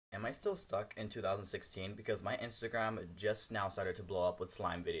Am I still stuck in 2016? Because my Instagram just now started to blow up with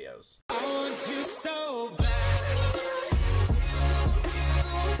slime videos. I want you so bad.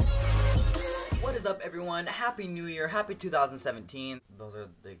 What is up, everyone? Happy New Year, happy 2017. Those are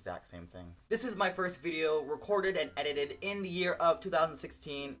the exact same thing. This is my first video recorded and edited in the year of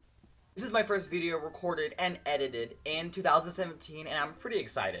 2016. This is my first video recorded and edited in 2017, and I'm pretty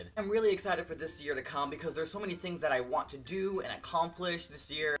excited. I'm really excited for this year to come because there's so many things that I want to do and accomplish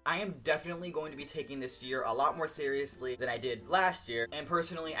this year. I am definitely going to be taking this year a lot more seriously than I did last year, and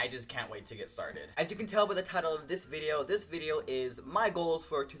personally, I just can't wait to get started. As you can tell by the title of this video is my goals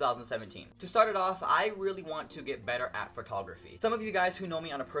for 2017. To start it off, I really want to get better at photography. Some of you guys who know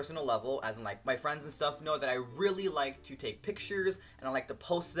me on a personal level, as in like my friends and stuff, know that I really like to take pictures and I like to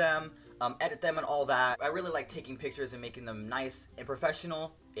post them, edit them and all that. I really like taking pictures and making them nice and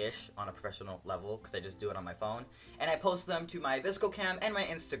professional-ish on a professional level because I just do it on my phone. And I post them to my VSCO cam and my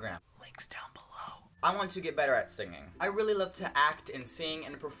Instagram. Links down below. I want to get better at singing. I really love to act and sing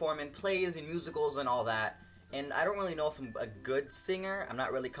and perform in plays and musicals and all that. And I don't really know if I'm a good singer. I'm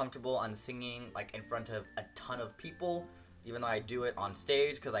not really comfortable on singing like in front of a ton of people, even though I do it on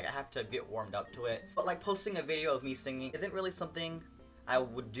stage because like I have to get warmed up to it. But like posting a video of me singing isn't really something I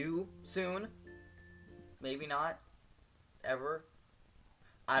would do soon. Maybe not. Ever.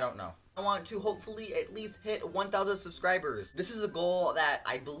 I don't know. I want to hopefully at least hit 1,000 subscribers. This is a goal that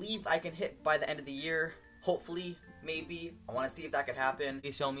I believe I can hit by the end of the year. Hopefully. Maybe. I want to see if that could happen.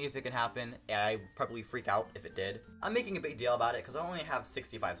 Please show me if it can happen. And I'd probably freak out if it did. I'm making a big deal about it because I only have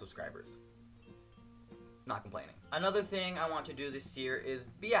 65 subscribers. Not complaining. Another thing I want to do this year is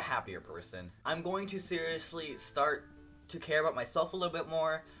be a happier person. I'm going to seriously start to care about myself a little bit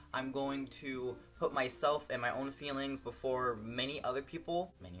more. I'm going to put myself and my own feelings before many other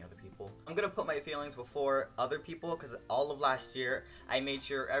people. I'm gonna put my feelings before other people because all of last year I made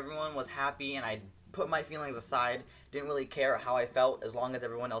sure everyone was happy and I put my feelings aside. Didn't really care how I felt as long as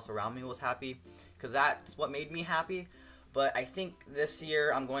everyone else around me was happy because that's what made me happy. But I think this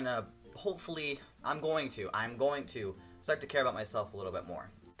year I'm going to start to care about myself a little bit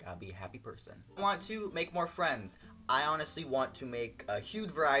more. Gotta be a happy person. I want to make more friends. I honestly want to make a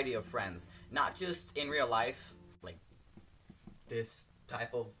huge variety of friends. Not just in real life, like this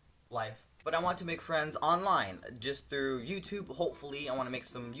type of life, but I want to make friends online, just through YouTube. Hopefully, I want to make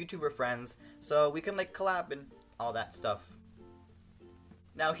some YouTuber friends so we can like collab and all that stuff.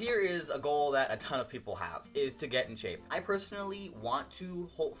 Now here is a goal that a ton of people have, is to get in shape. I personally want to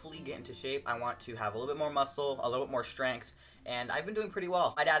hopefully get into shape. I want to have a little bit more muscle, a little bit more strength, and I've been doing pretty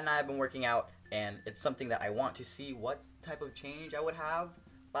well. My dad and I have been working out, and it's something that I want to see what type of change I would have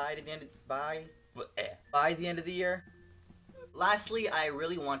by the end of the year. Lastly, I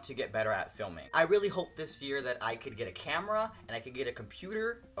really want to get better at filming. I really hope this year that I could get a camera and I could get a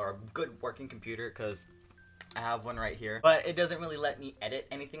computer, or a good working computer, because I have one right here, but it doesn't really let me edit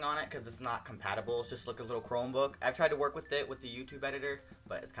anything on it because it's not compatible. It's just like a little Chromebook. I've tried to work with it with the YouTube editor,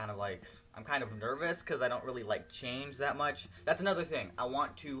 but it's kind of like, I'm kind of nervous because I don't really like change that much. That's another thing. I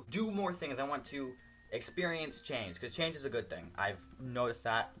want to do more things. I want to experience change because change is a good thing. I've noticed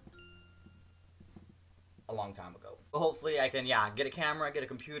that a long time ago. But hopefully I can, get a camera, get a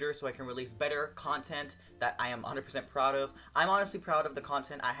computer so I can release better content that I am 100% proud of. I'm honestly proud of the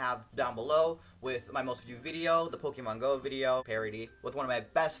content I have down below with my most viewed video, the Pokemon Go video, parody, with one of my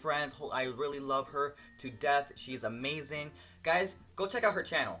best friends. I really love her to death. She's amazing. Guys, go check out her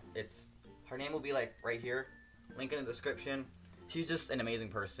channel. Her name will be like right here, link in the description. She's just an amazing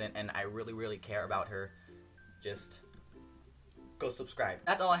person and I really, really care about her. Just go subscribe.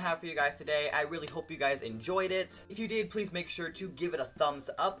 That's all I have for you guys today. I really hope you guys enjoyed it. If you did, please make sure to give it a thumbs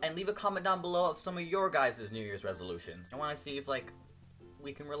up and leave a comment down below of some of your guys' New Year's resolutions. I want to see if like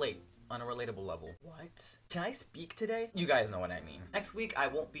we can relate on a relatable level. What? Can I speak today? You guys know what I mean. Next week I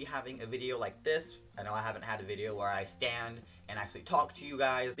won't be having a video like this. I know I haven't had a video where I stand and actually talk to you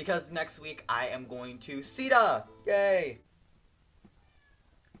guys because next week I am going to CETA! Yay!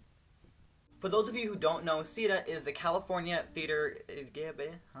 For those of you who don't know, CETA is the California Theater...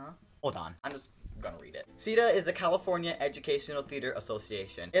 Hold on. I'm just gonna read it. CETA is the California Educational Theater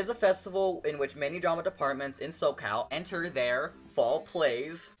Association. It is a festival in which many drama departments in SoCal enter their fall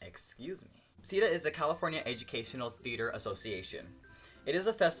plays. Excuse me. CETA is the California Educational Theater Association. It is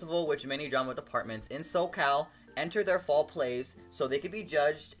a festival which many drama departments in SoCal enter their fall plays so they could be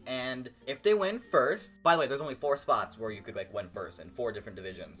judged, and if they win first, by the way, there's only 4 spots where you could like win first in 4 different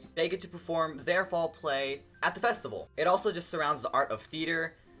divisions. They get to perform their fall play at the festival. It also just surrounds the art of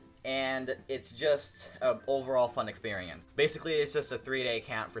theater, and it's just an overall fun experience. Basically, it's just a 3-day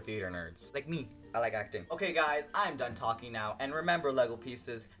camp for theater nerds like me. I like acting. Okay guys, I'm done talking now, and remember Lego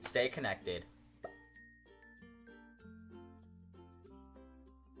pieces, stay connected.